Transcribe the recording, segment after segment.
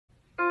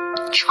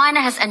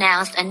China has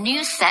announced a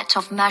new set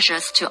of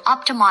measures to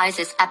optimize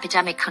its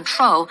epidemic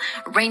control,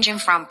 ranging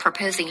from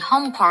proposing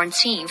home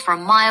quarantine for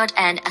mild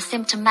and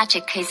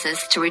asymptomatic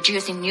cases to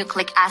reducing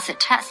nucleic acid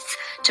tests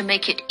to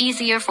make it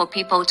easier for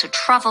people to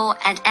travel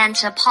and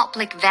enter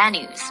public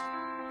venues.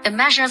 The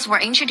measures were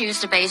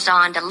introduced based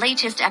on the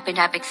latest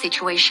epidemic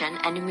situation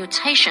and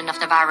mutation of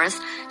the virus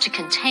to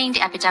contain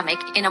the epidemic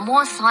in a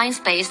more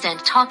science-based and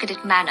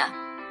targeted manner.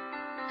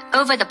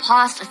 Over the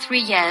past 3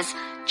 years,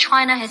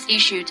 China has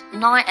issued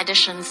 9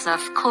 editions of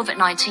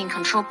COVID-19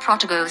 control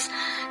protocols,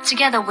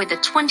 together with the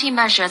 20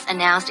 measures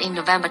announced in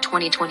November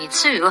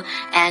 2022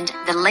 and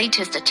the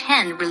latest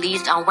 10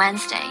 released on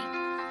Wednesday.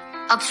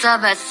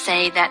 Observers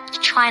say that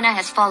China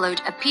has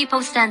followed a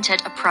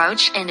people-centered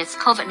approach in its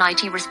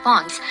COVID-19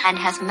 response and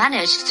has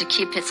managed to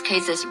keep its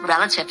cases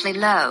relatively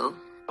low.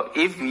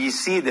 If we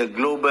see the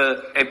global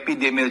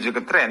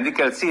epidemiological trend, we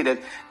can see that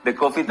the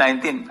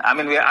COVID-19,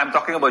 I'm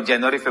talking about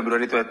January,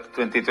 February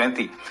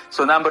 2020.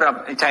 So number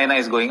of China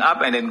is going up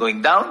and then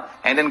going down,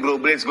 and then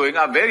globally it's going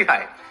up very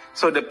high.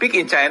 So the peak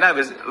in China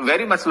was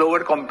very much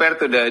lower compared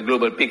to the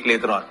global peak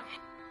later on.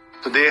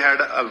 So they had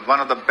one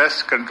of the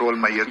best control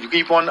measures. You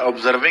keep on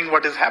observing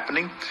what is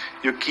happening.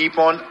 You keep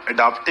on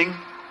adopting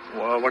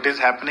what is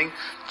happening,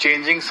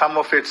 changing some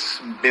of its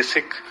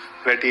basic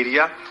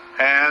criteria,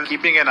 and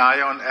keeping an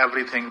eye on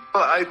everything.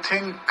 I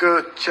think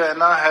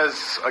China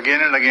has again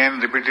and again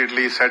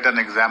repeatedly set an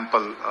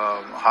example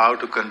how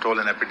to control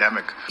an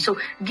epidemic. So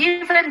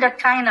given the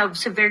kind of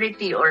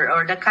severity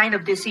or the kind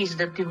of disease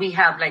that we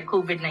have, like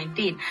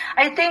COVID-19,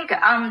 I think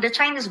the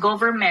Chinese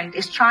government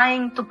is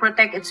trying to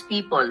protect its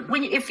people.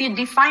 If you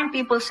define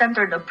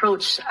people-centered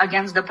approach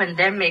against the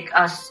pandemic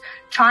as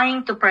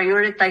trying to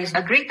prioritize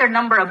a greater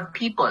number of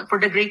people for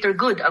the greater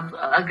good of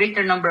a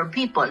greater number of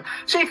people.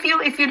 So if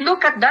you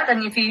look at that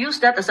and if you use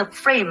that as a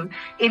frame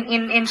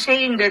in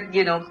saying that,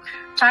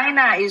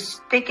 China is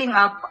taking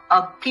up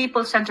a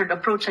people-centered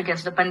approach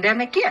against the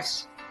pandemic,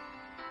 yes.